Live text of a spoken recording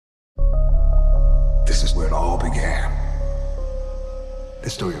This is where it all began. The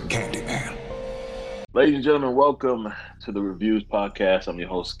story of Candyman. Ladies and gentlemen, welcome to the Reviews Podcast. I'm your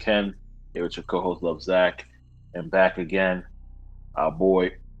host, Ken, here with your co-host, Love Zach, and back again. Our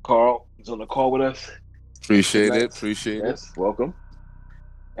boy, Carl, is on the call with us. Appreciate it. Yes, welcome.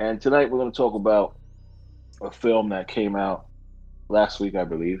 And tonight we're going to talk about a film that came out last week, I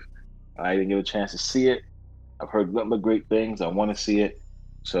believe. I didn't get a chance to see it. I've heard nothing but great things. I want to see it.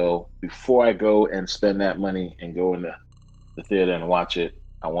 So before I go and spend that money and go in the theater and watch it,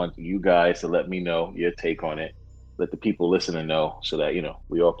 I want you guys to let me know your take on it. Let the people listening know so that,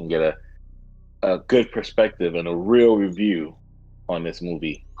 we all can get a good perspective and a real review on this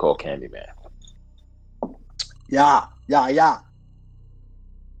movie called Candyman. Yeah. Zach,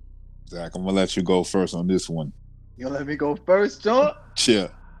 I'm gonna let you go first on this one. You gonna let me go first, John? Chill.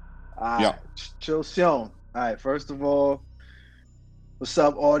 Yeah. Chill, Sean. All right, first of all, what's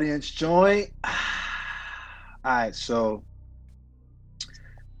up, audience? Join. All right, so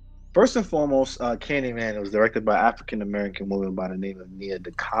first and foremost, Candyman, it was directed by African-American woman by the name of Nia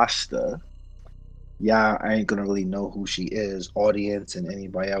DaCosta. Yeah, I ain't gonna really know who she is, audience, and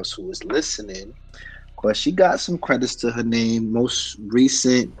anybody else who is listening. But she got some credits to her name. Most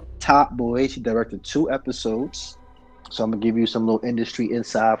recent Top Boy, she directed 2 episodes. So I'm gonna give you some little industry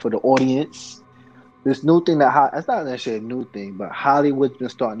insight for the audience. This new thing that's not necessarily a new thing, but Hollywood's been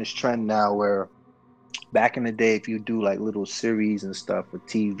starting this trend now where back in the day, if you do like little series and stuff for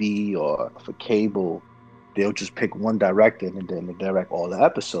TV or for cable, they'll just pick one director and then they direct all the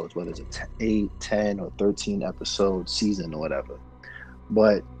episodes, whether it's a 8, 10, or 13 episode season or whatever.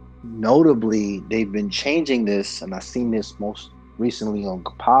 But notably, they've been changing this, and I've seen this most recently on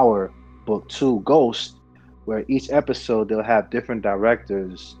Power Book 2 Ghost, where each episode they'll have different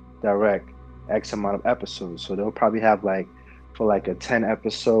directors direct X amount of episodes. So they'll probably have for a 10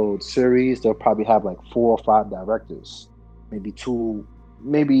 episode series, they'll probably have 4 or 5 directors, maybe 2.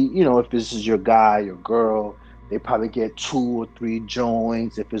 Maybe, if this is your guy, your girl, they probably get 2 or 3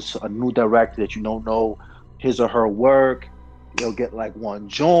 joints. If it's a new director that you don't know his or her work, they'll get 1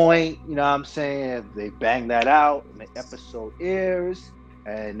 joint, you know what I'm saying? They bang that out and the episode airs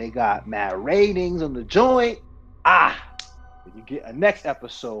and they got mad ratings on the joint. You get a next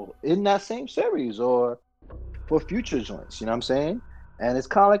episode in that same series or for future joints, you know what I'm saying? And it's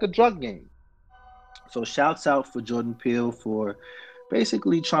kind of like a drug game. So shouts out for Jordan Peele for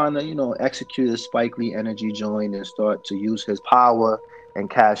basically trying to, execute a Spike Lee energy joint and start to use his power and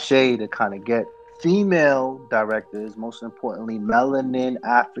cachet to kind of get female directors, most importantly, melanin,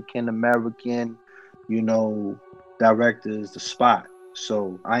 African-American, directors, the spot.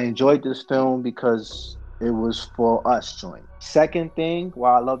 So I enjoyed this film because it was for us joint. Second thing,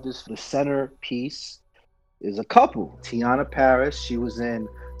 why I love this, the centerpiece is a couple. Tiana Paris, she was in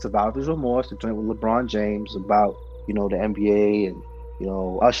Survivor's Remorse, the joint with LeBron James about, the NBA and,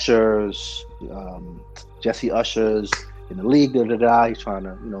 Ushers, Jesse Ushers in the league, he's trying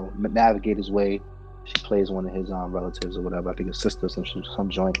to, navigate his way. She plays one of his relatives or whatever. I think his sister, some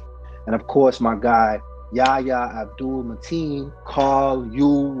joint. And of course, my guy, Yahya Abdul-Mateen. Carl, you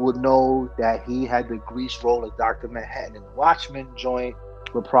would know that he had the grease role of Dr. Manhattan in the Watchmen joint,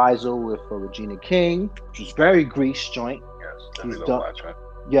 reprisal with Regina King, which was very grease joint. Yes, he's done Watchmen.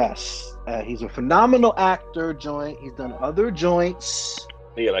 Yes, he's a phenomenal actor joint. He's done other joints.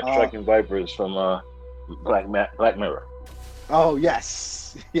 Yeah, like Striking Vipers from Black Mirror. Oh,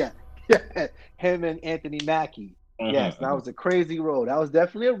 yes. Yeah. Him and Anthony Mackie. Mm-hmm. Yes, that was a crazy role. That was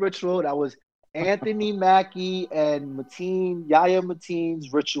definitely a rich role. That was Anthony Mackie and Yahya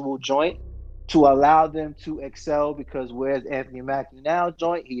Mateen's ritual joint to allow them to excel, because whereas Anthony Mackie now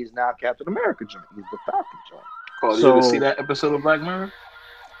joint, he is now Captain America joint. He's the Falcon joint. Oh, did you ever see that episode of Black Mirror?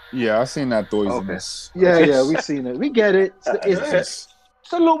 Yeah, I've seen that Yeah, we've seen it. We get it. It's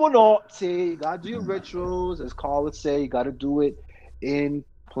Illuminati. You gotta do your rituals, as Carl would say. You gotta do it in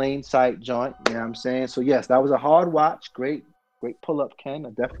plain sight joint. You know what I'm saying? So yes, that was a hard watch. Great pull up, Ken. I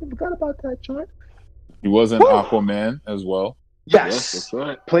definitely forgot about that joint. He was in Aquaman as well. Yes, that's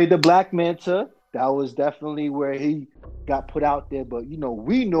right. Played the Black Manta. That was definitely where he got put out there. But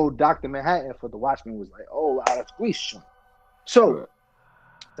we know Dr. Manhattan for the Watchmen was like, oh wow, that's grease joint. So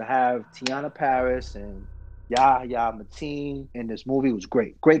to have Tiana Paris and Yahya Mateen in this movie was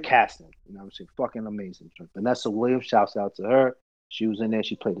great. Great casting. You know what I'm saying? Fucking amazing. Vanessa Williams, shouts out to her. She was in there.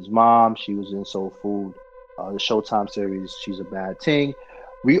 She played his mom. She was in Soul Food, the Showtime series, She's a Bad Ting.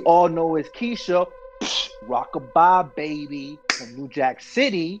 We all know it's Keisha, Rockabye Baby from New Jack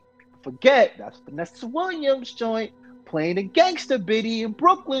City. Forget, that's Vanessa Williams joint, playing a gangster biddy in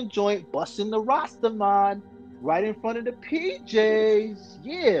Brooklyn joint, busting the Rastaman right in front of the PJs.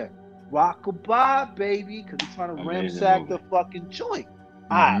 Yeah. Rockabye, baby, because he's trying to Amazing ransack movie. the fucking joint.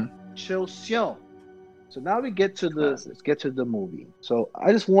 Mhm. Alright, chill, Sion. So now we get to let's get to the movie. So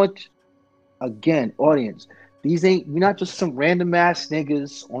I just want, again, audience, we're not just some random ass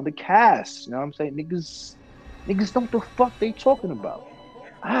niggas on the cast. You know what I'm saying? Niggas know what the fuck they talking about.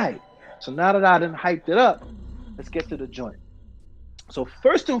 Alright. So now that I done hyped it up, let's get to the joint. So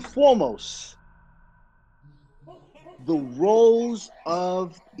first and foremost, the roles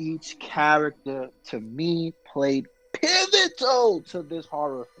of each character to me played pivotal to this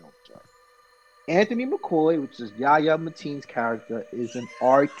horror film. Joint. Anthony McCoy, which is Yahya Mateen's character, is an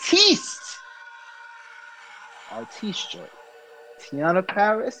artiste. Artiste joint. Tiana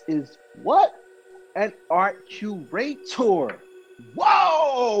Paris is what? An art curator.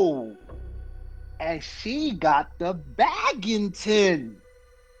 Whoa! And she got the Baggington.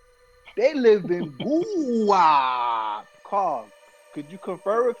 They live in Goa. Carl, could you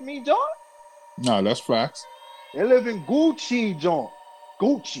confer with me, John? No, that's facts. They live in Gucci, John.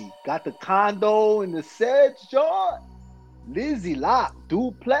 Gucci. Got the condo in the sets, John. Lizzie Lock,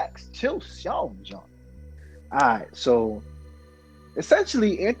 duplex, chill, show, John. All right, so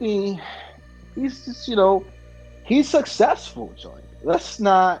essentially, Anthony, he's just, he's successful, John. Let's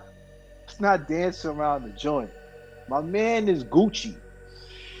not dance around the joint. My man is Gucci.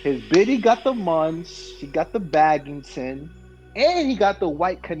 His biddy got the Muns, he got the Baggington, and he got the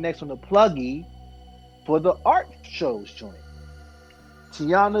white connects on the pluggy for the art shows joint.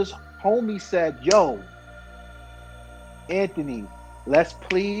 Tiana's homie said, yo, Anthony, let's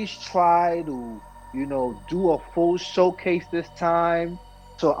please try to, do a full showcase this time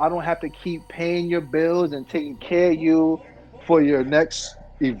so I don't have to keep paying your bills and taking care of you for your next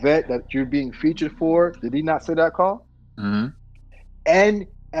event that you're being featured for. Did he not say that, Carl? Mm-hmm. And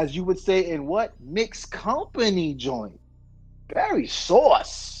as you would say in what? Mixed company joint. Very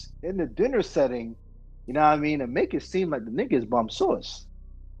sauce in the dinner setting, you know what I mean? And make it seem like the nigga is bum sauce.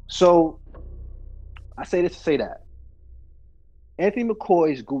 So I say this to say that. Anthony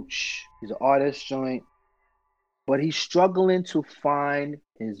McCoy's Gooch. He's an artist joint, but he's struggling to find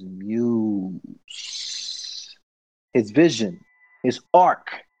his muse, his vision, his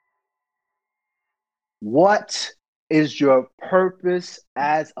arc. What is your purpose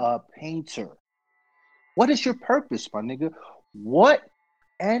as a painter? What is your purpose, my nigga? What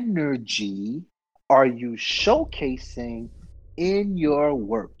energy are you showcasing in your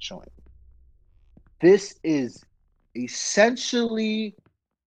work joint? This is essentially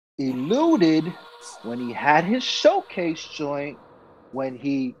eluded when he had his showcase joint,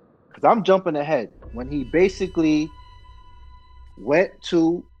 because I'm jumping ahead, when he basically went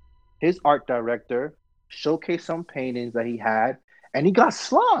to his art director, showcased some paintings that he had, and he got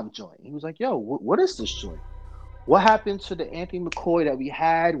slammed joint. He was like, yo, what is this joint? What happened to the Anthony McCoy that we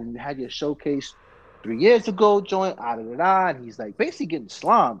had when we had your showcase 3 years ago joint? And he's like basically getting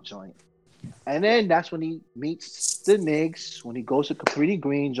slammed joint. And then that's when he meets the Niggs, when he goes to Capri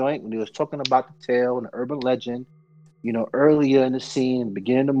Green joint, when he was talking about the tale and the urban legend, earlier in the scene, the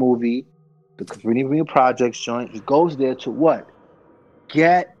beginning of the movie, the Capri Green Projects joint. He goes there to what?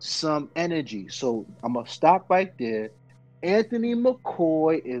 Get some energy. So I'm going to stop right there. Anthony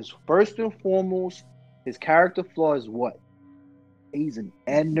McCoy is first and foremost, his character flaw is what? He's an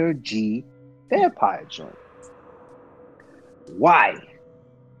energy vampire joint. Why?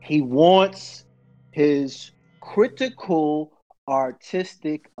 He wants his critical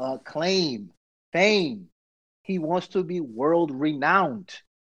artistic acclaim, fame. He wants to be world renowned.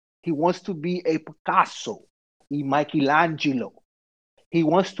 He wants to be a Picasso, a Michelangelo. He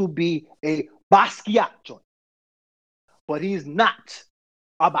wants to be a Basquiat joint. But he's not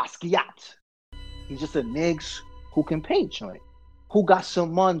a Basquiat. He's just a nigga who can paint joint, who got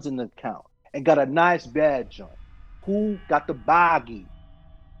some muns in the account and got a nice bed joint, who got the baggy.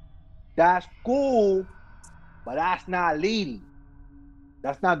 That's cool, but that's not leading.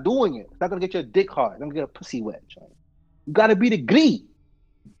 That's not doing it. It's not gonna get your dick hard. It's gonna get a pussy wet joint. You gotta be the glee.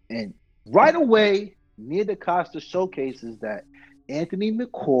 And right away, Nia DaCosta showcases that Anthony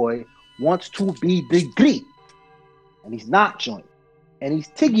McCoy wants to be the glee. And he's not joint. And he's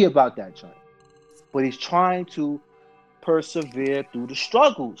tiggy about that joint. But he's trying to persevere through the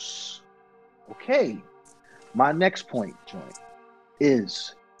struggles. Okay. My next point, joint,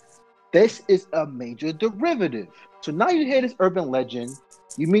 is this is a major derivative. So now you hear this urban legend.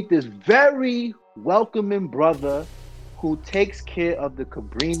 You meet this very welcoming brother who takes care of the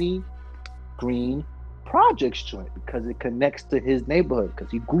Cabrini Green Projects joint because it connects to his neighborhood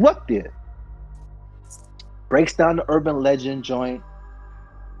because he grew up there. Breaks down the urban legend joint.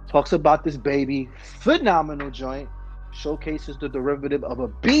 Talks about this baby. Phenomenal joint. showcases the derivative of a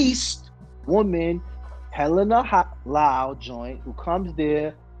beast woman, Helena Lau joint, who comes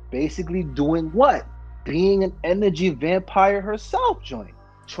there basically doing what? Being an energy vampire herself joint,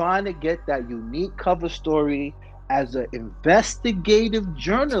 trying to get that unique cover story as an investigative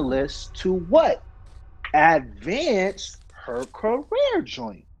journalist to what? Advance her career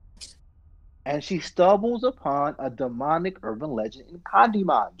joint. And she stumbles upon a demonic urban legend in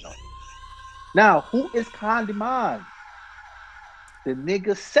Candyman joint. Now, who is Candyman? The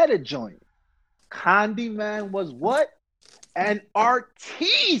nigga said it joint. Candyman was what? An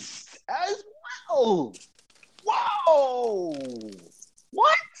artiste as well. Whoa!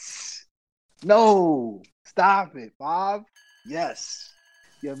 What? No, stop it, Bob. Yes,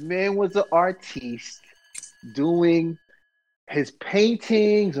 your man was an artiste doing his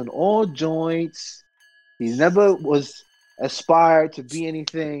paintings and all joints. He never was aspired to be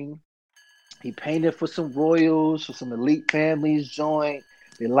anything. He painted for some royals, for some elite families joint.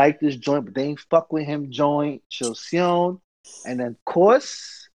 They like this joint, but they ain't fuck with him joint. Chilcion. And then, of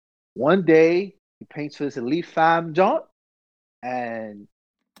course, one day he paints for this elite fam joint, and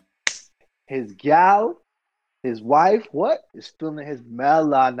his gal, his wife, what? Is feeling his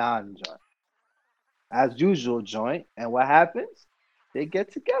melanin joint. As usual joint. And what happens? They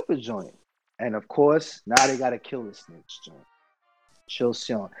get together joint. And of course, now they gotta kill the snitch joint.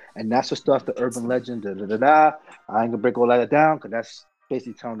 Chilcion. And that's what starts the urban legend. I ain't gonna break all that down because that's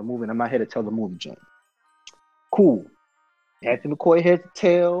basically telling the movie, and I'm not here to tell the movie joint. Cool. Anthony McCoy hears the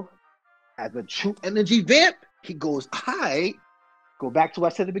tale. As a true energy vamp, he goes, I go back to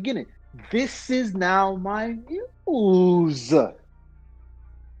what I said at the beginning. This is now my muse.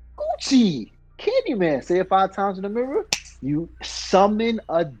 Gucci. Candyman. Say it 5 times in the mirror. You summon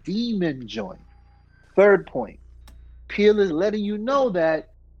a demon joint. Third point. Peel is letting you know that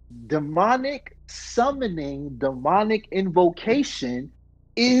demonic summoning, demonic invocation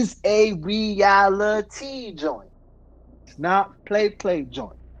is a reality joint. It's not play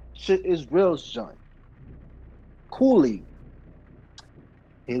joint. Shit is real joint. Cooley.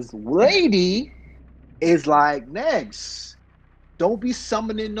 His lady is like, next, don't be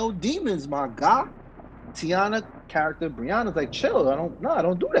summoning no demons, my guy. Tiana character Brianna's like, chill. I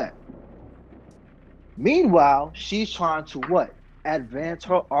don't do that. Meanwhile, she's trying to what? Advance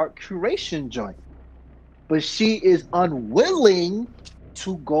her art curation joint. But she is unwilling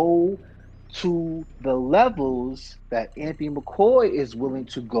to go to the levels that Anthony McCoy is willing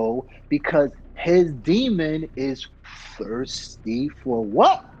to go because his demon is thirsty for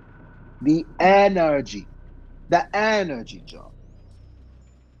what? The energy. The energy joint.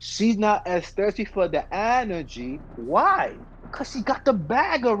 She's not as thirsty for the energy. Why? Because she got the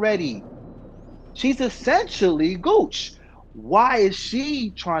bag already. She's essentially Gooch. Why is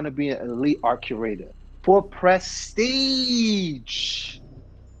she trying to be an elite art curator? For prestige,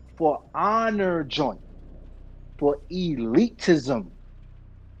 for honor joint, for elitism.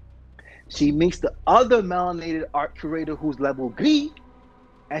 She meets the other melanated art curator who's level B,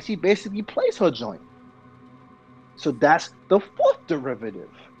 and she basically plays her joint. So that's the 4th derivative.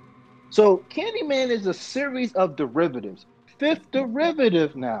 So Candyman is a series of derivatives. 5th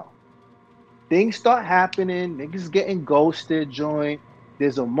derivative now. Things start happening, niggas getting ghosted joint.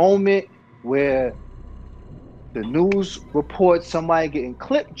 There's a moment where the news reports somebody getting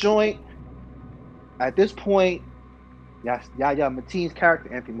clipped joint. At this point, Yahya Mateen's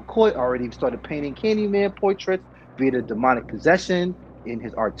character, Anthony McCoy, already started painting Candyman portraits via the demonic possession in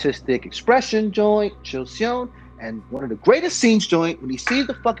his artistic expression joint, Chilcion. And one of the greatest scenes joint, when he sees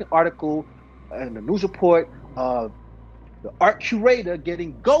the fucking article and the news report of the art curator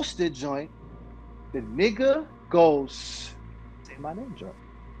getting ghosted joint, the nigga goes, say my name, joint.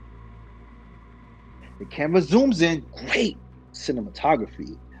 The camera zooms in, great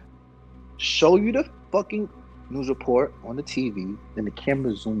cinematography. Show you the fucking news report on the TV, then the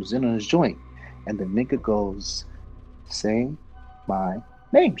camera zooms in on his joint, and the nigga goes, say my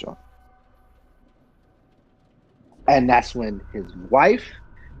name, joint. And that's when his wife,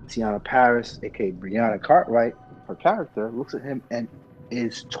 Tiana Paris, aka Brianna Cartwright, her character, looks at him and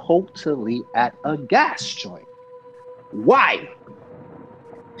is totally at a gas joint. Why?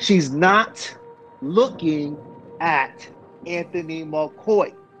 She's not looking at Anthony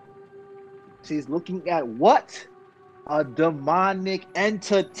McCoy. She's looking at what? A demonic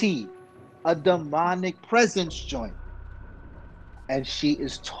entity, a demonic presence joint. And she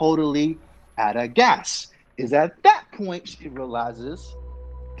is totally at a gas. Is at that point she realizes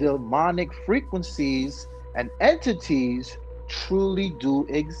demonic frequencies and entities truly do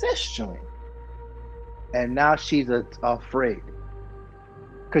exist, joint. And now she's afraid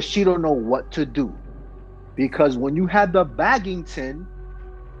because she don't know what to do, Because when you have the Baggington,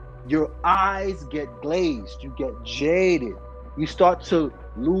 your eyes get glazed, you get jaded. You start to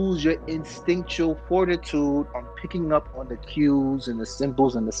lose your instinctual fortitude on picking up on the cues and the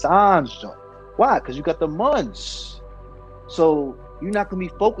symbols and the signs, John. Why? Because you got the munds. So you're not going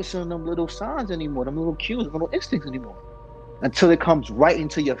to be focusing on them little signs anymore, them little cues, them little instincts anymore, until it comes right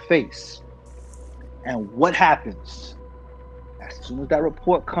into your face. And what happens? As soon as that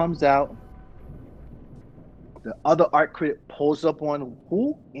report comes out, the other art critic pulls up on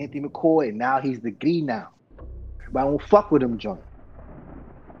who? Anthony McCoy, and now he's the guy now. Everybody won't fuck with him, John.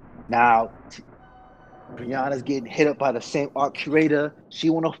 Now, Brianna's getting hit up by the same art curator.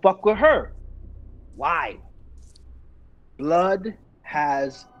 She want to fuck with her. Why? Blood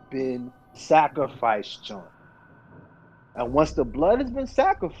has been sacrificed, John. And once the blood has been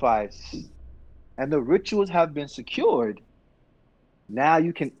sacrificed and the rituals have been secured, now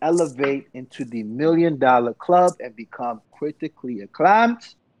you can elevate into the $1 million club and become critically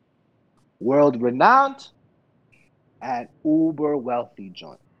acclaimed, world renowned, and uber wealthy,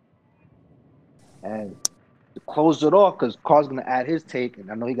 John. And to close it off, because Carl's going to add his take, and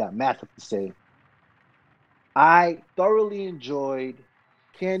I know he got massive to say, I thoroughly enjoyed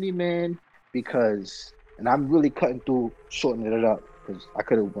Candyman because, and I'm really cutting through, shortening it up because I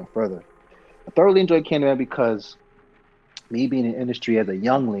could have went further. I thoroughly enjoyed Candyman because me being in the industry as a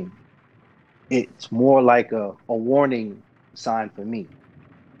youngling, it's more like a warning sign for me.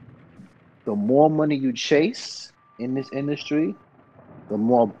 The more money you chase in this industry, the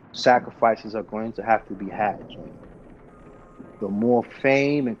more sacrifices are going to have to be had. The more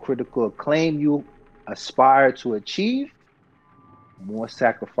fame and critical acclaim you aspire to achieve, more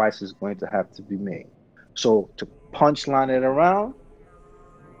sacrifices going to have to be made. So to punchline it around,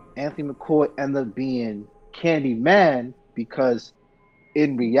 Anthony McCoy ended up being Candyman because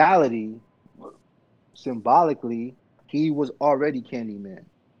in reality, symbolically, he was already Candyman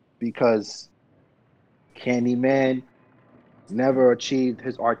because Candyman never achieved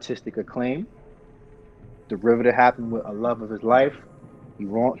his artistic acclaim. Derivative happened with a love of his life. He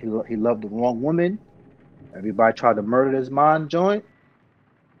loved the wrong woman. Everybody tried to murder his mind, joint.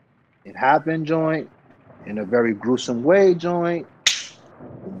 It happened, joint, in a very gruesome way, joint.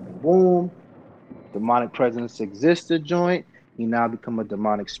 Boom, boom. Demonic presence existed, joint. He now become a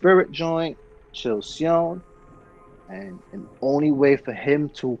demonic spirit, joint. Chil Sion. And the only way for him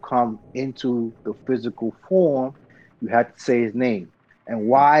to come into the physical form, you have to say his name. And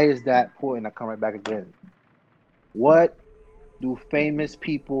why is that important? I come right back again. What do famous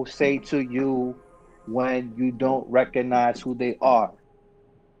people say to you when you don't recognize who they are?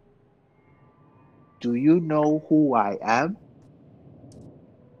 Do you know who I am?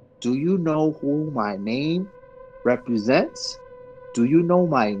 Do you know who my name represents? Do you know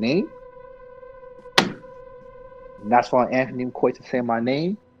my name? And that's why Anthony McCoy to say my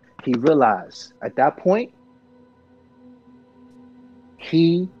name. He realized at that point,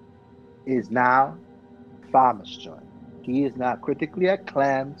 he is now famous, John. He is not critically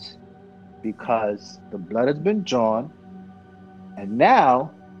acclaimed because the blood has been drawn, and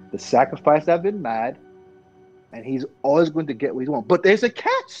now the sacrifice has been made, and he's always going to get what he wants. But there's a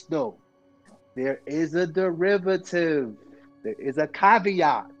catch, though. There is a derivative. There is a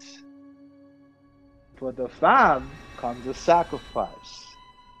caveat. For the fam comes a sacrifice.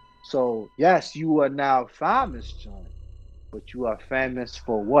 So, yes, you are now famous, John, but you are famous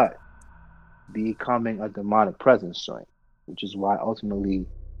for what? Becoming a demonic presence, John, which is why ultimately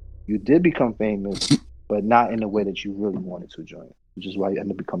you did become famous, but not in the way that you really wanted to, John, which is why you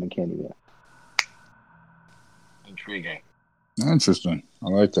ended up becoming Candyman. Intriguing. Interesting. I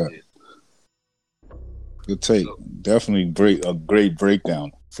like that. Good take. Definitely a great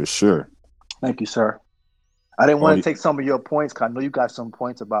breakdown for sure. Thank you, sir. I didn't want to take some of your points because I know you got some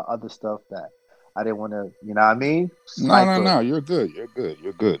points about other stuff that I didn't want to, you know what I mean? No. You're good.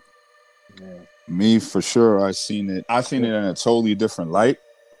 Yeah. Me, for sure, I seen it in a totally different light.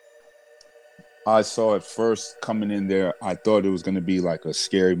 I saw it first coming in there. I thought it was going to be like a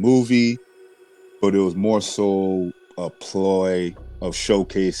scary movie, but it was more so a ploy of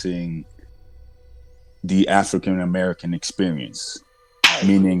showcasing the African American experience,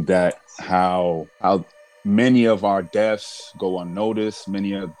 meaning that how many of our deaths go unnoticed,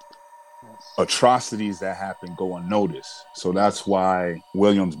 many of atrocities that happen go unnoticed. So that's why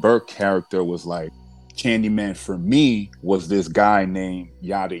Williams Burke character was like, Candyman for me was this guy named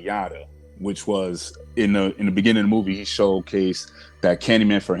Yada Yada, which was in the beginning of the movie, he showcased that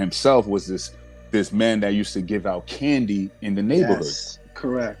Candyman for himself was this man that used to give out candy in the neighborhood. Yes,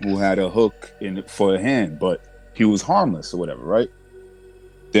 correct. Who had a hook for a hand, but he was harmless or whatever, right?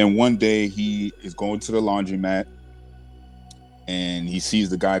 Then one day he is going to the laundromat and he sees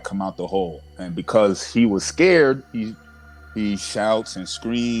the guy come out the hole. And because he was scared, he shouts and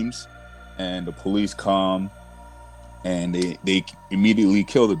screams, and the police come and they immediately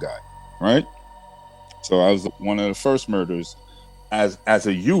kill the guy, right? So that was one of the first murders. As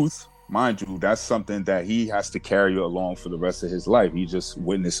a youth, mind you, that's something that he has to carry along for the rest of his life. He just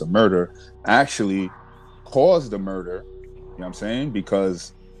witnessed a murder, actually caused the murder, you know what I'm saying?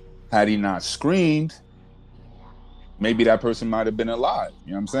 Because had he not screamed, maybe that person might have been alive,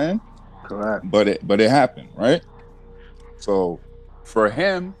 you know what I'm saying? Correct. But it happened, right? So for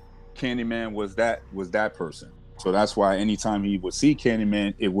him, Candyman was that person. So that's why anytime he would see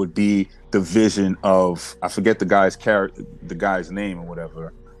Candyman, it would be the vision of, I forget the guy's name or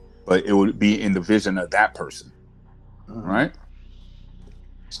whatever, but it would be in the vision of that person, right?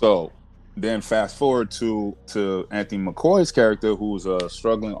 So then fast forward to Anthony McCoy's character, who's a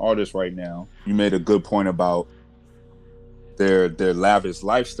struggling artist right now. You made a good point about their lavish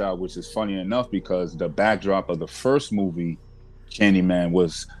lifestyle, which is funny enough because the backdrop of the first movie, Candyman,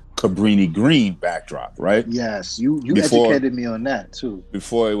 was Cabrini Green backdrop, right? Yes, you educated me on that too.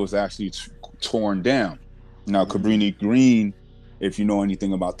 Before it was actually torn down. Now, Cabrini Green, if you know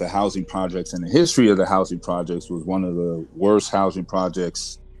anything about the housing projects and the history of the housing projects, was one of the worst housing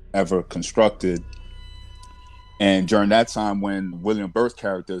projects ever constructed. And during that time, when William Burt's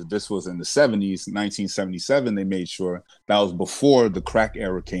character, this was in the 70s, 1977, they made sure that was before the crack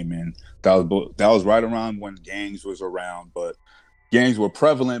era came in. That was right around when gangs was around, but gangs were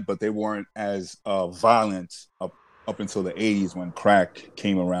prevalent, but they weren't as violent up until the 80s when crack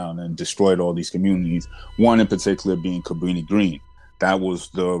came around and destroyed all these communities. One in particular being Cabrini Green. That was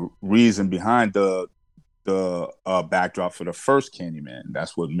the reason behind the backdrop for the first Candyman.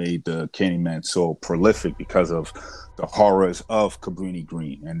 That's what made the Candyman so prolific, because of the horrors of Cabrini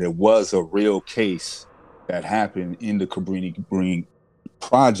Green. And there was a real case that happened in the Cabrini Green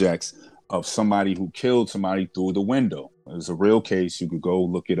projects of somebody who killed somebody through the window. It was a real case. You could go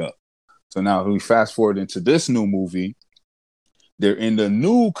look it up. So now we fast forward into this new movie. They're in the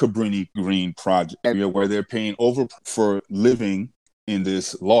new Cabrini Green project where they're paying over for living in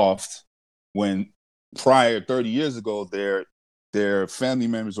this loft, when prior 30 years ago, their family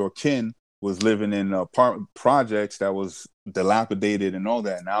members or kin was living in apartment projects that was dilapidated and all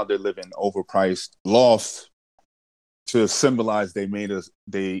that. Now they're living in overpriced lofts to symbolize they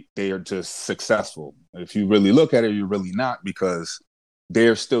are just successful. If you really look at it, you're really not, because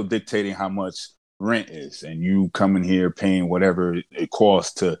they're still dictating how much rent is, and you come in here paying whatever it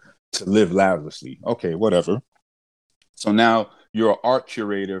costs to live lavishly. Okay, whatever. So now you're an art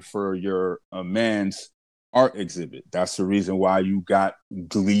curator for your man's art exhibit. That's the reason why you got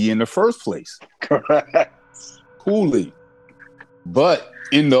Glee in the first place. Correct. Coolly. But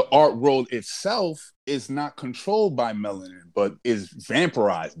in the art world itself, is not controlled by melanin, but is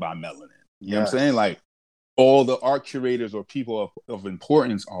vampirized by melanin. You know what I'm saying? Like, all the art curators or people of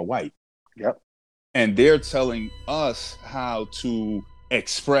importance are white. Yep. And they're telling us how to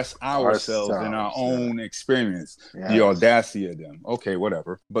express ourselves in our own experience. Yes. The audacity of them. Okay,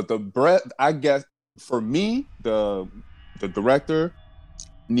 whatever. But I guess for me, the director,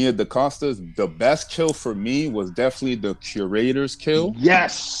 Nia DaCosta, the best kill for me was definitely the curator's kill.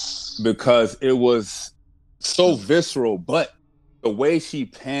 Yes. Because it was so visceral, but the way she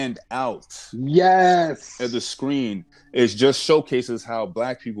panned out at the screen is just showcases how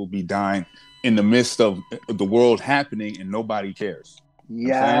Black people be dying in the midst of the world happening and nobody cares.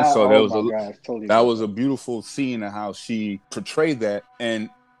 Yeah. So that was a beautiful scene of how she portrayed that, and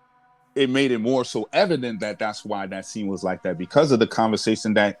it made it more so evident that that's why that scene was like that, because of the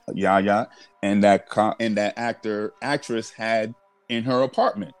conversation that Yahya and that actress had in her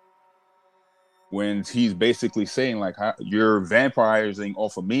apartment, when he's basically saying, like, you're vampirizing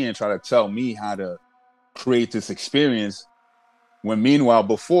off of me and try to tell me how to create this experience, when meanwhile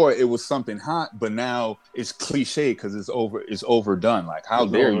before it was something hot, but now it's cliche because it's overdone. Like, how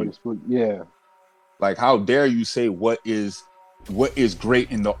dare you? Yeah. Like, how dare you say what is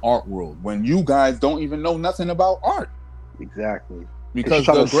great in the art world when you guys don't even know nothing about art? Exactly. Because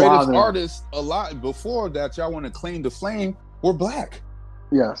the greatest artists a lot before that y'all want to claim to flame were Black.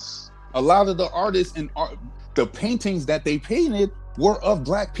 Yes. A lot of the artists and art, the paintings that they painted were of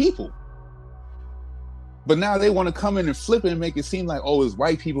Black people. But now they want to come in and flip it and make it seem like, oh, it's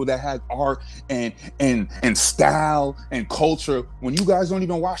white people that had art and style and culture, when you guys don't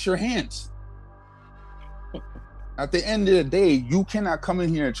even wash your hands. At the end of the day, you cannot come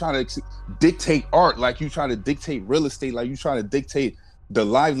in here and try to dictate art like you try to dictate real estate, like you try to dictate the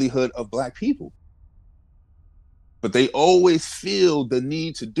livelihood of Black people. but they always feel the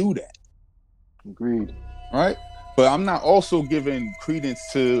need to do that. Agreed. Right? But I'm not also giving credence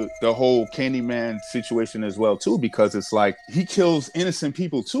to the whole Candyman situation as well, too, because it's like he kills innocent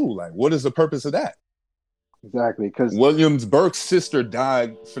people, too. Like, what is the purpose of that? Exactly. Because Williams Burke's sister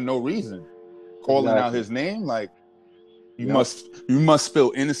died for no reason. Calling out his name, like, you must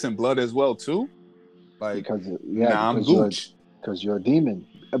spill innocent blood as well, too. Like, I'm Gooch. Because you're a demon.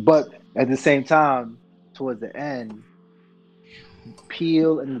 But at the same time, towards the end,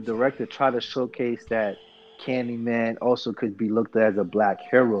 Peele and the director try to showcase that Candyman also could be looked at as a black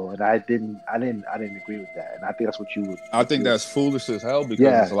hero, and I didn't agree with that, and I think that's what you would. I think that's foolish as hell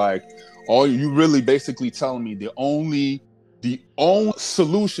because it's like, all you really basically telling me the only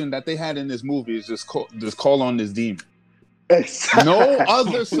solution that they had in this movie is just call on this demon. No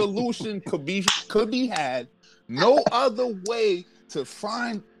other solution could be had. No other way to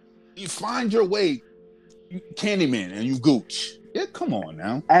find your way, Candyman, and you Gooch. Yeah, come on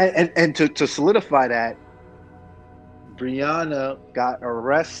now. And to solidify that, Brianna got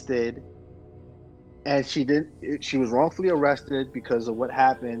arrested, and she was wrongfully arrested because of what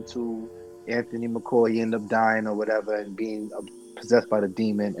happened to Anthony McCoy. He ended up dying or whatever and being possessed by the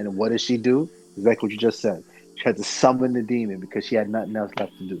demon. And what did she do? Exactly what you just said. She had to summon the demon because she had nothing else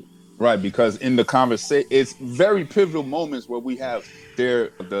left to do. Right, because in the conversation, it's very pivotal moments where we have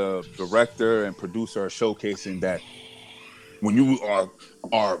the director and producer are showcasing that when you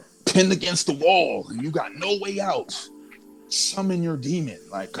are pinned against the wall and you got no way out, summon your demon.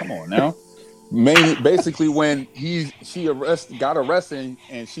 Like, come on now. Basically, when she got arrested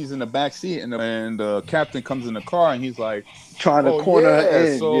and she's in the back seat and the captain comes in the car and he's like trying to corner her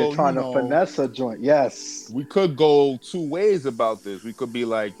in, so, trying to finesse her joint. Yes, we could go two ways about this. We could be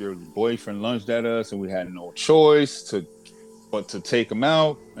like, your boyfriend lunged at us and we had no choice but to take him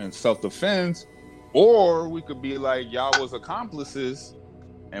out and self-defense, or we could be like, y'all was accomplices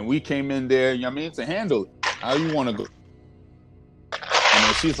and we came in there, you know what I mean, to handle it. How you want to go?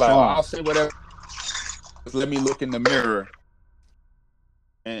 And she's like, I'll say whatever. Just let me look in the mirror.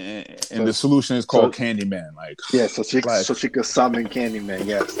 And the solution is called Candyman. Like, so she could summon Candyman.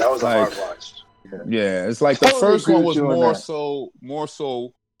 Yes, that was a hard watch. Yeah, it's like the first one was more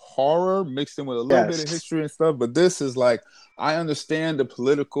so horror mixed in with a little bit of history and stuff. But this is like, I understand the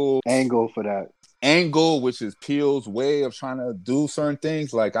political angle for that. Angle, which is Peele's way of trying to do certain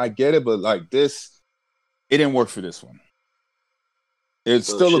things. Like, I get it, but like this, it didn't work for this one. It's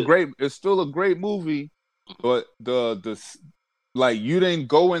still a great movie, but the like, you didn't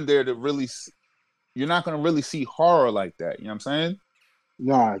go in there to really, you're not going to really see horror like that. You know what I'm saying?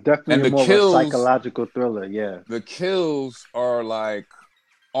 Nah, definitely. And the more kills, of a psychological thriller. Yeah, the kills are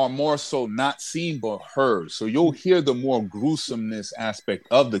more so not seen but heard. So you'll hear the more gruesomeness aspect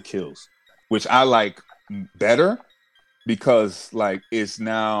of the kills, which I like better because like it's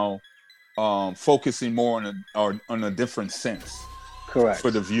now focusing more on a different sense. Correct.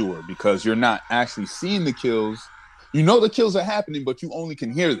 For the viewer, because you're not actually seeing the kills. You know the kills are happening, but you only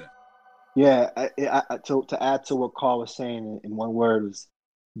can hear them. Yeah, to add to what Carl was saying in one word, was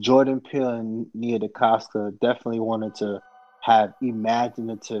Jordan Peele and Nia DaCosta definitely wanted to have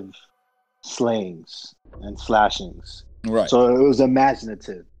imaginative slayings and slashings. Right. So it was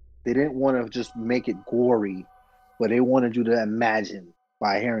imaginative. They didn't want to just make it gory, but they wanted you to imagine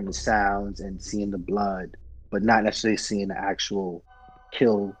by hearing the sounds and seeing the blood, but not necessarily seeing the actual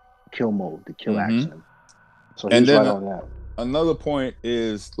kill mode, the kill action. So he's right on that. Another point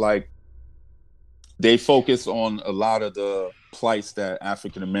is like they focus on a lot of the plights that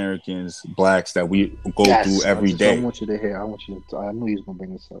African Americans, blacks, that we go through every day. I want you to hear. I knew he was gonna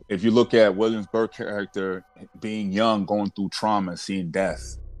bring this up. If you look at Williams Burke's character being young, going through trauma, seeing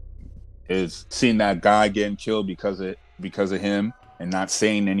death, is seeing that guy getting killed because of him and not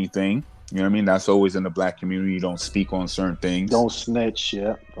saying anything. You know what I mean? That's always in the black community. You don't speak on certain things. Don't snitch,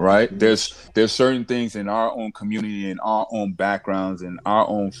 yeah. Right? There's certain things in our own community, in our own backgrounds, in our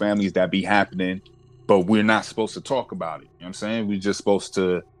own families that be happening, but we're not supposed to talk about it. You know what I'm saying? We're just supposed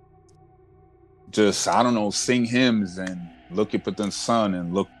to sing hymns and look up at the sun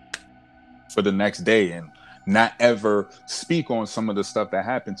and look for the next day and not ever speak on some of the stuff that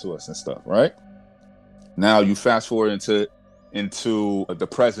happened to us and stuff, right? Now you fast forward into the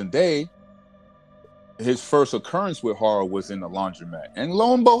present day. His first occurrence with horror was in the laundromat, and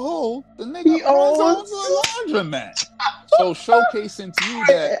lo and behold, the nigga owns a laundromat. So showcasing to you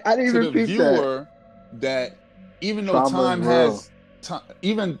that to the viewer that even though time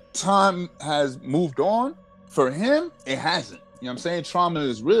has moved on, for him it hasn't. You know what I'm saying? Trauma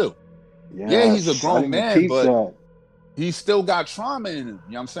is real. Yes, yeah, he's a grown man, but he still got trauma in him. You know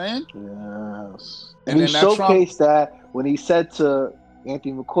what I'm saying? Yeah. Yes. And he then that showcased that when he said to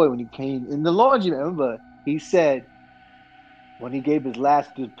Anthony McCoy when he came in the laundry. Remember, he said when he gave his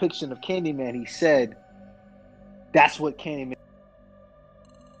last depiction of Candyman, he said, "That's what Candyman."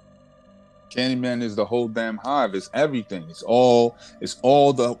 Candyman is the whole damn hive. It's everything. It's all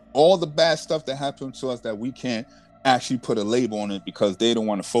the bad stuff that happened to us that we can't actually put a label on it because they don't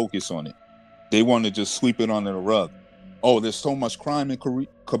want to focus on it. They want to just sweep it under the rug. Oh, there's so much crime in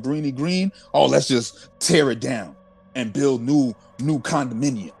Cabrini Green. Oh, let's just tear it down and build new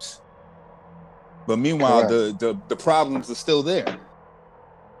condominiums. But meanwhile, the problems are still there.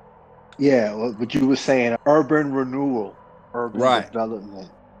 Yeah, what you were saying, urban renewal, urban development.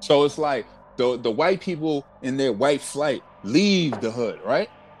 So it's like the white people in their white flight leave the hood, right?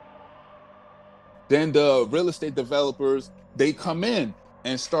 Then the real estate developers, they come in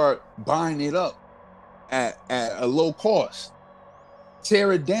and start buying it up at a low cost,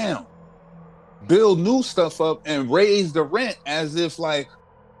 tear it down, build new stuff up, and raise the rent as if like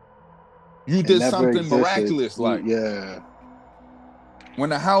you did something miraculous. Like, yeah,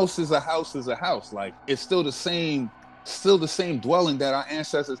 when a house is a house is a house, like it's still the same dwelling that our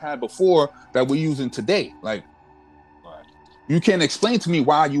ancestors had before that we're using today. Like, you can't explain to me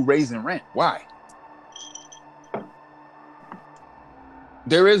why you raising rent. Why?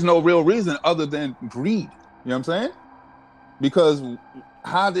 There is no real reason other than greed. You know what I'm saying? Because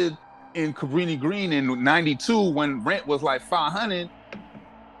how did in Cabrini Green in '92 when rent was like $500,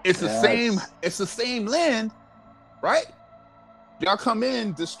 it's the same land, right? Y'all come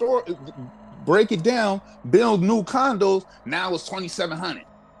in, break it down, build new condos. Now it's $2,700.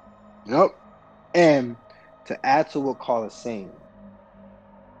 Yep. And to add to what Carl is saying,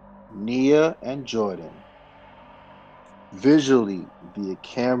 Nia and Jordan visually via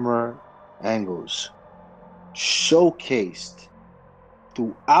camera angles showcased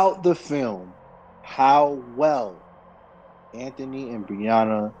throughout the film how well Anthony and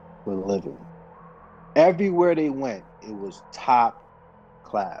Brianna were living. Everywhere they went, it was top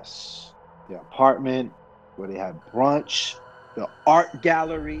class. The apartment where they had brunch, the art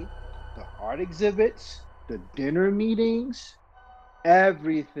gallery, the art exhibits, the dinner meetings,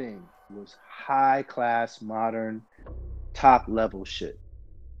 everything was high class, modern, top level shit.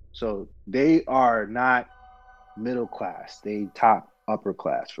 So they are not middle class. They top upper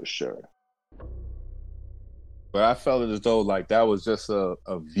class for sure. But I felt it as though like that was just a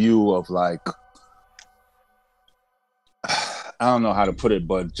view of like, I don't know how to put it,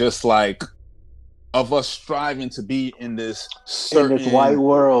 but just like of us striving to be in this white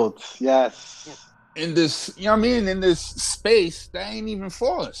world. Yes. In this, you know what I mean? In this space that ain't even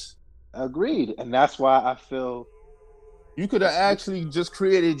for us. Agreed. And that's why I feel you could have actually just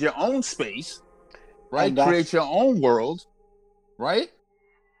created your own space, right? Create your own world, right?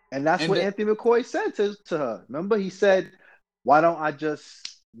 And that's what Anthony McCoy said to her. Remember, he said, why don't I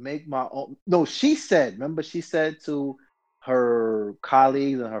just make my own? No, she said to her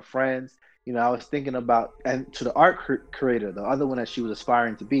colleagues and her friends, you know, I was thinking about, and to the art creator, the other one that she was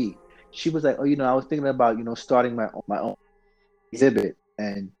aspiring to be, she was like, oh, you know, I was thinking about, you know, starting my own exhibit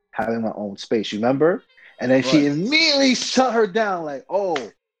and having my own space. You remember? And then she immediately shut her down, like, oh,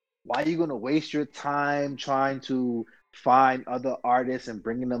 why are you going to waste your time trying to find other artists and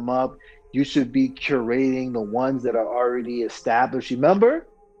bringing them up? You should be curating the ones that are already established. Remember?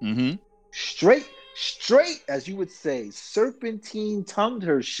 Mm-hmm. Straight, as you would say, serpentine tongued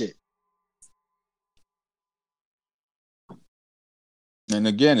her shit. And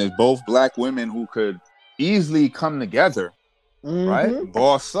again, it's both black women who could easily come together, right?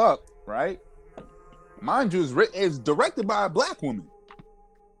 Boss up, right? Mind you, it's directed by a black woman.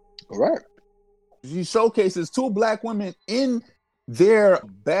 Correct. She showcases two black women in their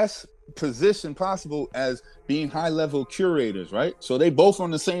best position possible as being high-level curators, right? So they both on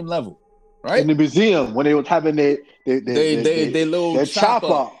the same level, right? In the museum when they was having their little chop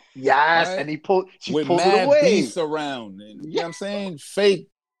up. Yes, right? And she pulled it away. Beasts around, and, you know what I'm saying? Fake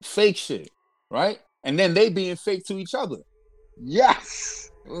shit, right? And then they being fake to each other.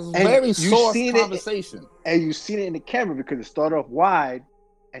 Yes. It was a very soft conversation. And you seen it in the camera because it started off wide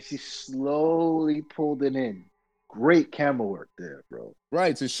and she slowly pulled it in. Great camera work there, bro.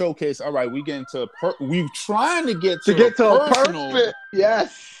 Right, to showcase, all right, we get into we're trying to get to a personal.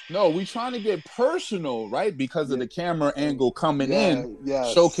 Yes. No, we trying to get personal, right? Because of the camera angle coming in,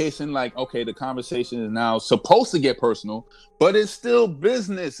 showcasing like, okay, the conversation is now supposed to get personal, but it's still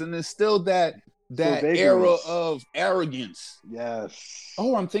business and it's still that era of arrogance. Yes.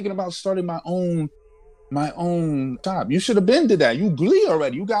 Oh, I'm thinking about starting my own shop. You should have been to that. You Glee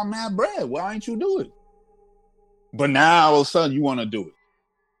already. You got mad bread. Why ain't you do it? But now all of a sudden you want to do it.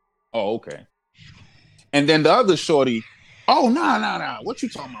 Oh, okay. And then the other shorty, oh, nah. What you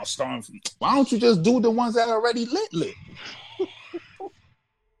talking about, Storm? Why don't you just do the ones that are already lit?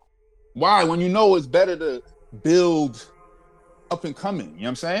 Why? When you know it's better to build up and coming. You know what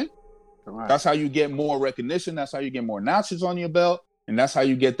I'm saying? Right. That's how you get more recognition. That's how you get more notches on your belt. And that's how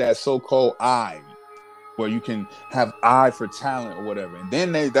you get that so-called eye, where you can have eye for talent or whatever. And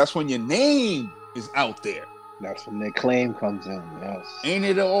then that's when your name is out there. That's when the claim comes in, yes. Ain't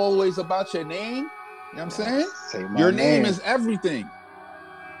it always about your name? You know what I'm saying? Say my Your name is everything.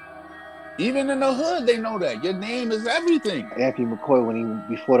 Even in the hood, they know that. Your name is everything. Anthony McCoy,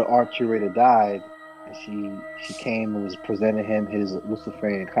 before the art curator died, and she came and was presenting him his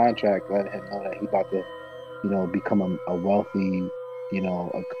Luciferian contract, letting him know that he about to, become a wealthy,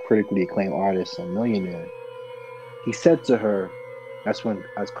 a critically acclaimed artist, a millionaire. He said to her, that's when,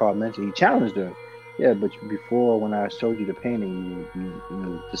 as Carl mentioned, he challenged her. Yeah, but before, when I showed you the painting,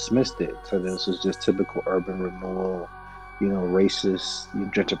 you dismissed it. So this was just typical urban renewal, racist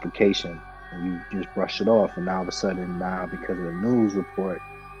gentrification. And you just brush it off. And now all of a sudden, because of the news report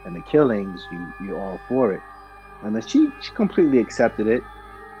and the killings, you're all for it. And then she completely accepted it.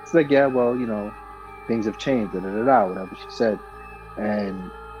 It's like, yeah, well, things have changed, whatever she said.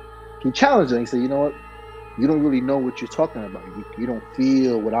 And he challenged her. He said, you know what? You don't really know what you're talking about. You don't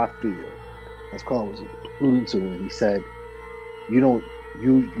feel what I feel. As Carl was alluding to, and he said, you're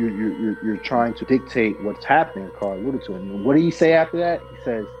trying to dictate what's happening. Carl alluded to it. And what did he say after that? He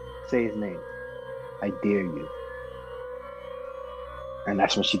says, say his name. I dare you. And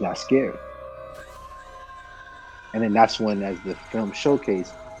that's when she got scared. And then that's when, as the film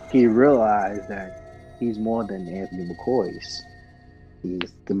showcased, he realized that he's more than Anthony McCoy's.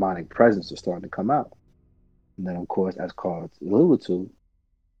 His demonic presence is starting to come out. And then, of course, as Carl alluded to,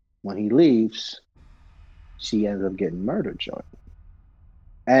 when he leaves, she ends up getting murdered, John.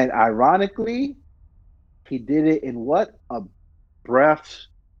 And ironically, he did it in what? A brush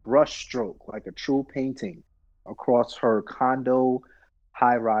stroke, like a true painting, across her condo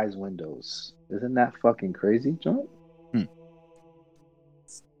high-rise windows. Isn't that fucking crazy, John?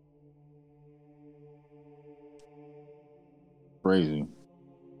 Crazy.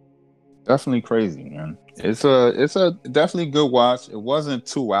 Definitely crazy, man. It's a definitely good watch. It wasn't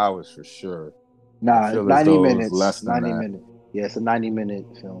 2 hours for sure. Nah, 90 minutes. Less than 90 that. minutes. Yeah, it's a 90-minute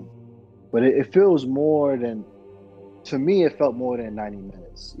film. But it feels more than, to me, it felt more than 90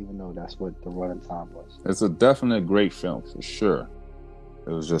 minutes, even though that's what the running time was. It's a definite great film for sure.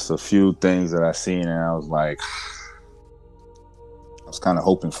 It was just a few things that I seen and I was like, I was kind of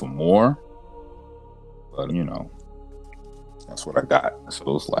hoping for more. But, that's what I got. So it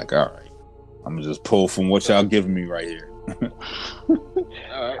was like, all right, I'm going to just pull from what y'all giving me right here. All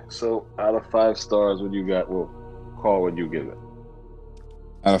right. So out of 5 stars, what you got? Well, Carl, what you give it?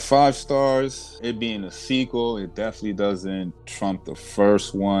 Out of 5 stars, it being a sequel, it definitely doesn't trump the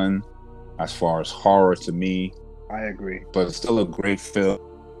first one as far as horror to me. I agree. But it's still a great film.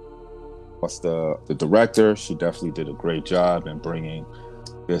 What's the director? She definitely did a great job in bringing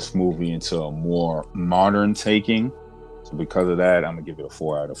this movie into a more modern taking. So because of that, I'm going to give it a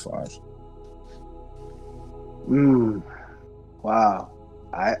 4 out of 5. Wow.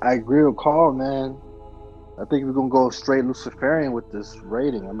 I agree with Carl, man. I think we're going to go straight Luciferian with this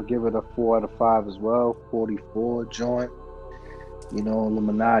rating. I'm going to give it a 4 out of 5 as well. 44 joint.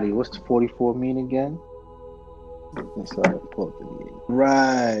 Illuminati. What's the 44 mean again?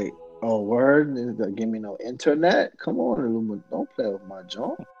 Right. Oh, word? Give me no internet? Come on, Illuminati. Don't play with my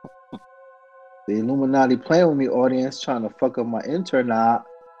joint. The Illuminati playing with me, audience, trying to fuck up my internet.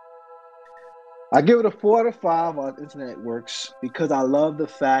 I give it a 4 out of 5 on Internet Works because I love the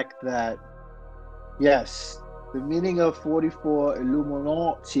fact that, yes, the meaning of 44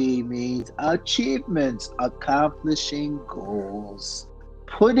 Illuminati means achievements, accomplishing goals,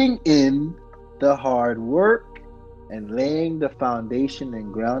 putting in the hard work, and laying the foundation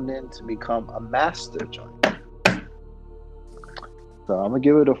and grounding to become a master joint. So I'm going to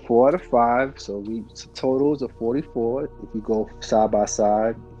give it a 4 out of 5. So total is a 44. If you go side by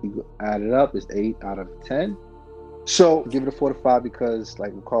side, if you add it up, it's 8 out of 10. So give it a 4 to 5 because,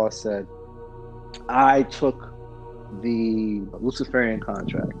 like Carl said, I took the Luciferian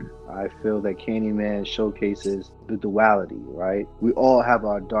contract. I feel that Candyman showcases the duality, right? We all have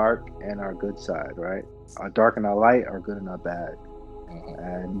our dark and our good side, right? Our dark and our light, our good and our bad.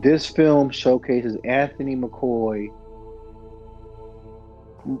 And this film showcases Anthony McCoy.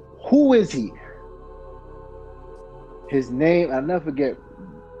 Who is he? His name, I'll never forget,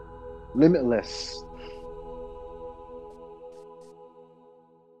 Limitless.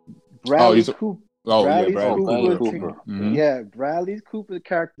 Bradley Cooper. Oh yeah, Bradley Bradley Bradley Cooper. Cooper. Mhm. Yeah, Bradley Cooper's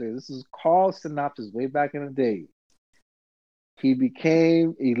character. This is Carl synopsis way back in the day. He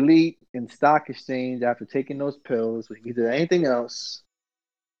became elite in stock exchange after taking those pills. He did anything else,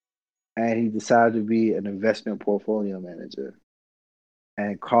 and he decided to be an investment portfolio manager.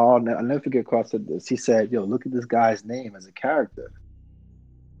 And Carl, I'll never forget, Carl said this. He said, "Yo, look at this guy's name as a character."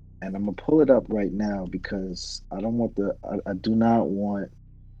 And I'm gonna pull it up right now because I don't want I do not want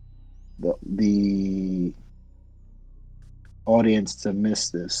the audience to miss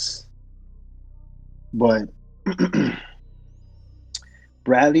this. But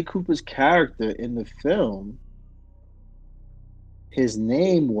Bradley Cooper's character in the film, his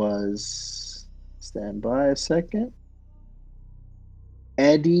name was, stand by a second,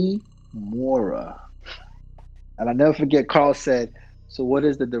 Eddie Mora. And I'll never forget, Carl said, "So what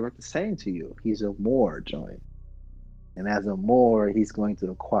is the director saying to you?" He's a Moor joint. And as a Moor, he's going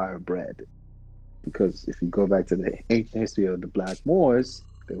to acquire bread. Because if you go back to the ancient history of the Black Moors,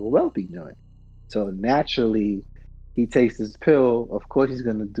 they were wealthy joint. So naturally, he takes this pill. Of course, he's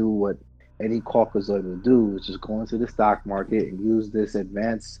going to do what any Caucasoid will do, which is go into the stock market and use this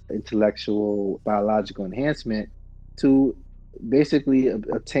advanced intellectual biological enhancement to basically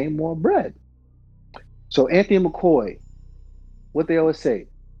obtain more bread. So Anthony McCoy, what they always say,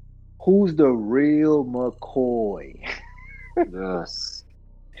 who's the real McCoy? Yes.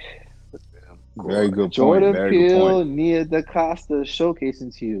 Very good point. Jordan Very Peele, good point. Nia DaCosta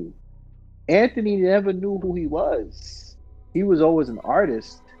showcasing to you. Anthony never knew who he was. He was always an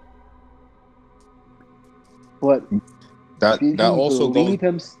artist. But That did that he also believe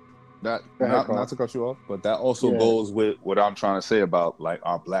goes him? that Go ahead, not to cut you off, but that also Yeah. goes with what I'm trying to say about like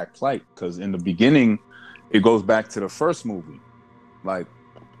our black plight. Because in the beginning, it goes back to the first movie. Like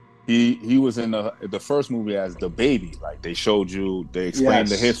he was in the first movie as the baby. Like they explained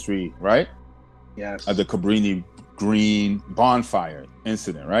the Yes. history, right? Yes. Of the Cabrini Green bonfire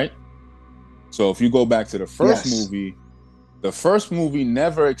incident, right? So if you go back to the first movie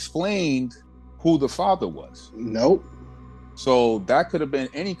never explained who the father was. Nope. So that could have been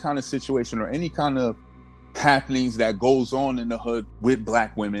any kind of situation or any kind of happenings that goes on in the hood with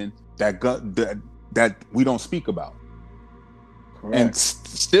black women that we don't speak about. Correct. And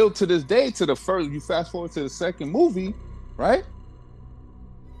still to this day, you fast forward to the second movie, right?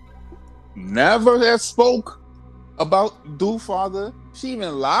 Never has spoke about dude father. She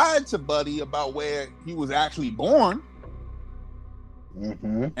even lied to Buddy about where he was actually born.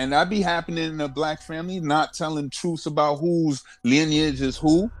 Mm-hmm. And that be happening in a black family, not telling truths about whose lineage is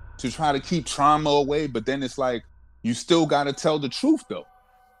who to try to keep trauma away. But then it's like, you still got to tell the truth though.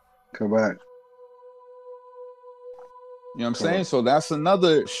 Correct. You know what I'm saying? So that's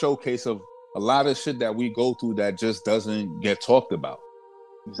another showcase of a lot of shit that we go through that just doesn't get talked about.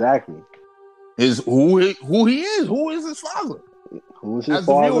 Exactly. Is who he is. Who is his father? Who is his As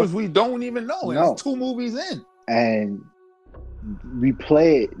father? the viewers, we don't even know. And No. it's 2 movies in. And we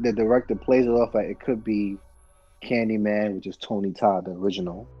play it, the director plays it off like it could be Candyman, which is Tony Todd, the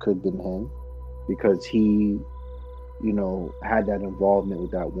original, could have been him, because he, had that involvement with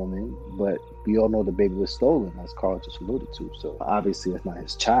that woman. But we all know the baby was stolen, as Carl just alluded to. So obviously that's not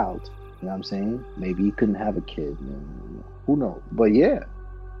his child. You know what I'm saying? Maybe he couldn't have a kid. Who knows? But yeah,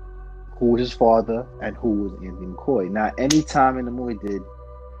 who was his father and who was Anthony McCoy? Now, any time in the movie did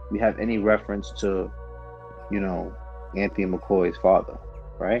we have any reference to, Anthony McCoy's father,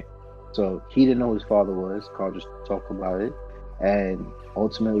 right? So he didn't know who his father was. Carl just talked about it. And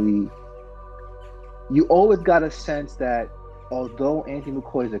ultimately, you always got a sense that although Anthony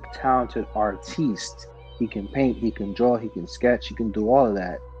McCoy is a talented artiste, he can paint, he can draw, he can sketch, he can do all of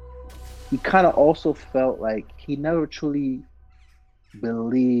that, he kind of also felt like he never truly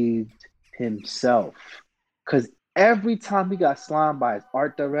believed himself. Because every time he got slimed by his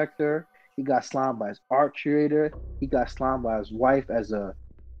art director, he got slimed by his art curator, he got slimed by his wife as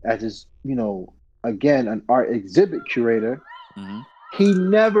his, again, an art exhibit curator. Mm-hmm. He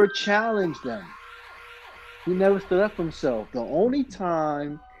never challenged them. He never stood up for himself. The only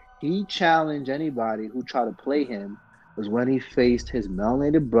time he challenged anybody who tried to play him was when he faced his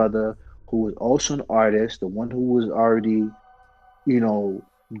melanated brother, who was also an artist, the one who was already,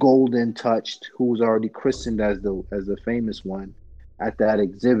 golden touched, who was already christened as the famous one at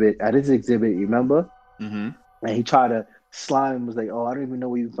his exhibit, you remember? Mm-hmm. And he tried to slime him, was like, "Oh, I don't even know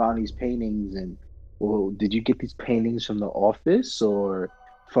where you found these paintings, and well, did you get these paintings from the office or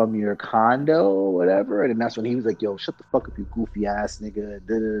from your condo or whatever?" And then that's when he was like, "Yo, shut the fuck up, you goofy ass nigga."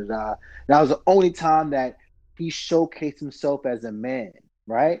 Da, da, da, da. That was the only time that he showcased himself as a man,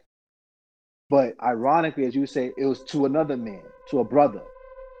 right? But ironically, as you say, it was to another man, to a brother.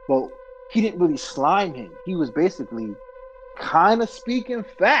 But he didn't really slime him. He was basically kind of speaking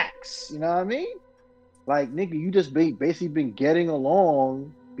facts. You know what I mean? Like, nigga, you just basically been getting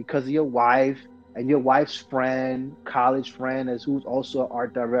along because of your wife and your wife's friend, college friend, who's also an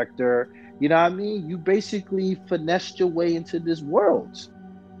art director. You know what I mean? You basically finessed your way into this world.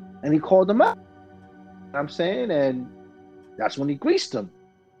 And he called him out. You know what I'm saying? And that's when he greased him.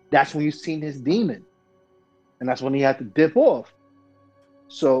 That's when you seen his demon. And that's when he had to dip off.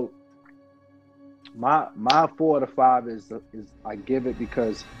 So my 4 out of 5 is I give it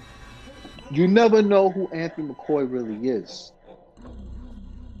because you never know who Anthony McCoy really is.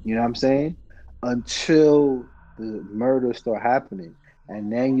 You know what I'm saying? Until the murders start happening.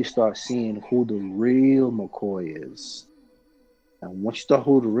 And then you start seeing who the real McCoy is. And once you start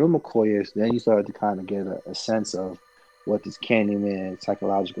who the real McCoy is, then you start to kind of get a sense of what this Candyman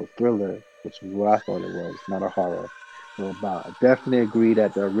psychological thriller, which is what I thought it was, not a horror, was about. I definitely agree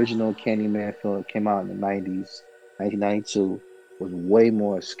that the original Candyman film that came out in the 90s, 1992, was way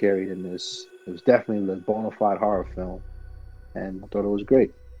more scary than this. It was definitely a bona fide horror film, and I thought it was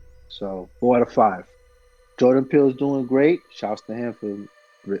great. So 4 out of 5. Jordan Peele's doing great. Shouts to him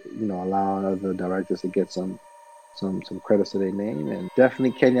for allowing other directors to get some credits to their name. And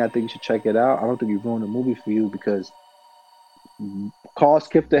definitely, Kenny, I think you should check it out. I don't think we ruined the movie for you because Carl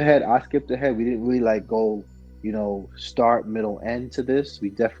skipped ahead. I skipped ahead. We didn't really go, start, middle, end to this. We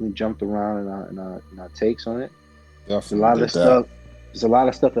definitely jumped around in our takes on it. Definitely a lot of stuff. There's a lot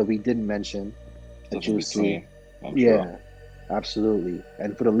of stuff that we didn't mention that you see. Yeah, absolutely.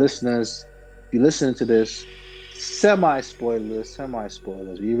 And for the listeners, if you listen to this, semi spoilers.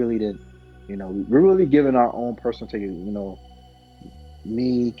 We really didn't. We're really giving our own personal take.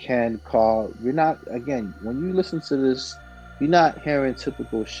 Me, Ken, Carl. We're not. Again, when you listen to this, you're not hearing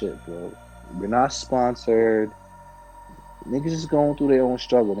typical shit, bro. We're not sponsored. Niggas is going through their own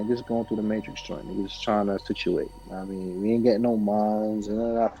struggle. Niggas is going through the Matrix joint. Niggas is trying to situate. I mean, we ain't getting no months and none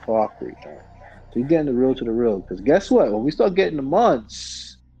of that fuckery, man. So you're getting the real to the real. Because guess what? When we start getting the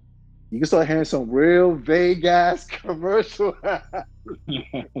months, you can start hearing some real vague ass commercial.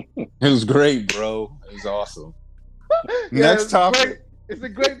 It was great, bro. It was awesome. Next topic. It's a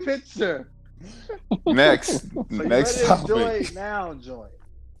great picture. Next topic. Enjoy it now, joint.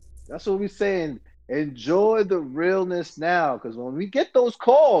 That's what we're saying. Enjoy the realness now, because when we get those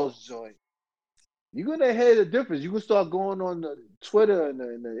calls, joint, you're gonna hear the difference. You can start going on the Twitter and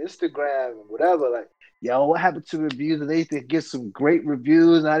the Instagram and whatever, like, yo, what happened to reviews? And they get some great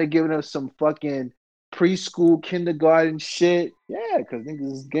reviews. Now they're giving us some fucking preschool, kindergarten shit. Yeah, because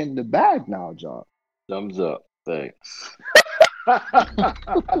niggas is getting the bag now, John. Thumbs up. Thanks.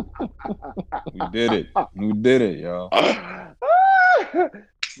 We did it, y'all.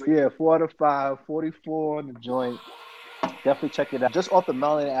 Yeah, 4 out of 5, 44 on the joint. Definitely check it out. Just off the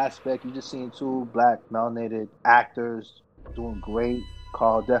melanated aspect, you just seen 2 black melanated actors doing great.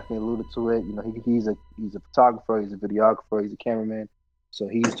 Carl definitely alluded to it. He's a photographer, he's a videographer, he's a cameraman. So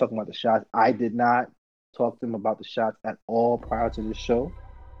he's talking about the shots. I did not talk to him about the shots at all prior to this show.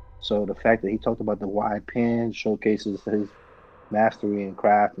 So the fact that he talked about the wide pan showcases his mastery and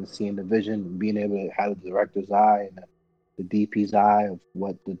craft and seeing the vision and being able to have the director's eye and the DP's eye of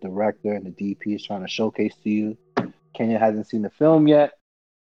what the director and the DP is trying to showcase to you. Kenya hasn't seen the film yet.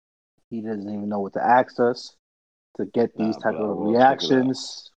 He doesn't even know what to ask us to get these type of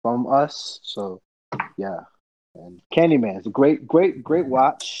reactions from us. So, yeah. And Candyman is a great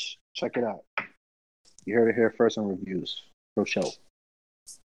watch. Check it out. You heard it here first on reviews. Pro show.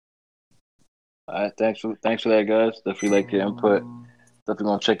 All right, thanks for that, guys. Definitely like your input. Definitely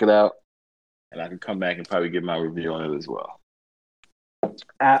gonna check it out, and I can come back and probably give my review on it as well.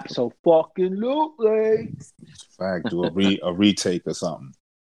 Absolutely. Fact, do a retake or something.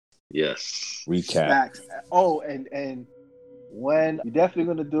 Yes. Recap. Facts. Oh, and when you're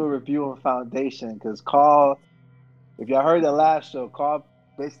definitely gonna do a review on Foundation, because Carl, if y'all heard the last show, Carl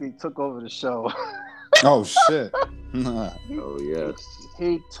basically took over the show. Oh shit. Oh yes.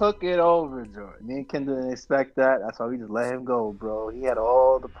 He took it over, Jordan. Me and Ken didn't expect that. That's why we just let him go, bro. He had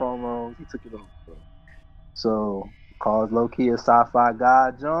all the promos. He took it over, bro. So Carl's low-key a sci-fi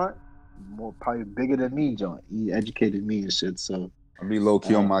guy, John. Probably bigger than me, John. He educated me and shit, so I'll be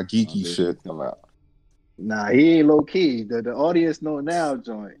low-key on my geeky shit. Nah, he ain't low-key. The audience know now,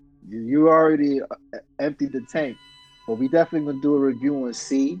 John. You already emptied the tank. But we definitely gonna do a review on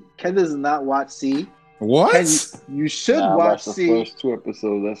C. Ken does not watch C. What? Ken, you should watch the C. First 2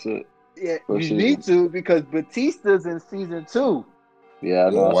 episodes. That's it. Yeah, you need to, because Batista's in season 2. Yeah, I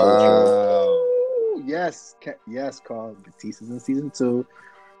know. Wow. Yes, Carl. Batista's in season 2.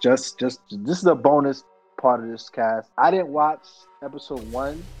 Just this is a bonus part of this cast. I didn't watch episode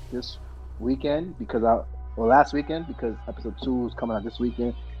 1 this weekend last weekend because episode 2 is coming out this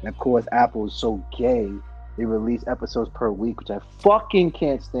weekend, and of course Apple is so gay they release episodes per week, which I fucking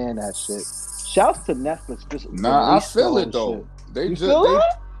can't stand that shit. Shouts to Netflix. I feel it though. Shit.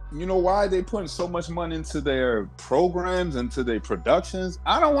 You know why they putting so much money into their programs, into their productions?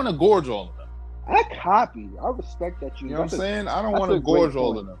 I don't want to gorge all of them. I copy. I respect that you. You know what I'm saying? I don't want to gorge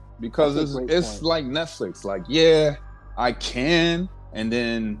all of them because it's like Netflix. Like, yeah, I can, and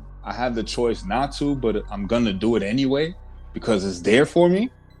then I have the choice not to, but I'm gonna do it anyway because it's there for me.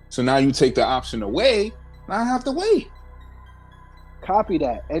 So now you take the option away, and I have to wait. Copy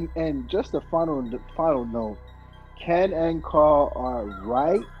that. And just a final note. Ken and Carl are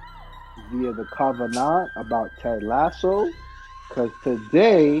right via the Covenant about Ted Lasso, because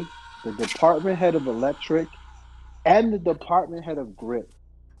today the department head of Electric and the department head of Grip,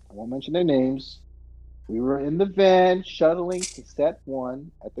 I won't mention their names, we were in the van shuttling to set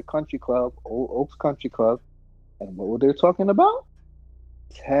 1 at the country club, Old Oaks Country Club, and what were they talking about?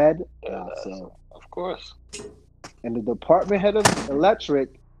 Ted Lasso. Of course. And the department head of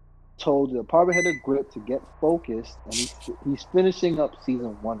Electric told the department head of Grip to get focused, and he's finishing up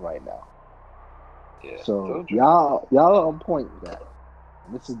season 1 right now. Yeah. So y'all are on point with that.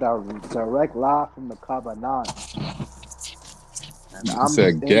 And this is direct live from the Covenant. And I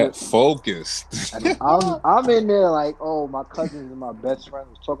said, get focused. And I'm in there like, oh, my cousins and my best friend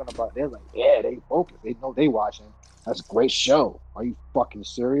was talking about. They're like, yeah, they focused. They know they watching. That's a great show. Are you fucking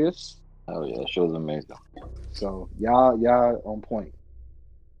serious? Oh yeah, that show's amazing. So y'all on point.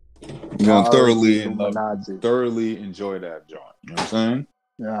 You're gonna thoroughly enjoy that, John. You know what I'm saying?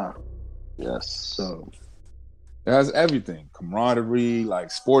 Yeah. Yes. So it has everything: camaraderie,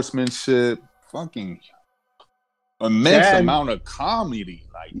 like sportsmanship, fucking immense amount of comedy.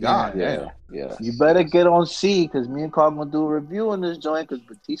 Like, God, yeah. You better get on C because me and Carl gonna do a review on this joint because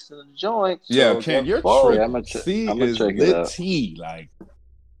Batista in the joint. So yeah, Ken, you're tripping. C is lit T. Like,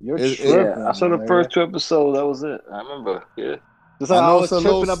 you're tripping. I saw the first 2 episodes. That was it. I remember. Yeah. Just like I was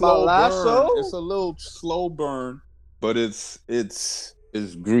tripping about Lasso. It's a little slow burn, but it's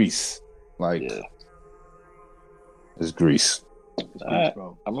grease. Like, it's grease. All right.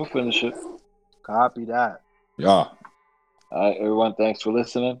 I'm gonna finish it. Copy that. Yeah. All right, everyone. Thanks for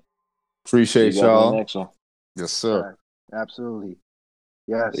listening. Appreciate y'all. Next one. Yes, sir. Right. Absolutely.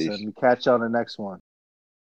 Yes. And we catch y'all on the next one.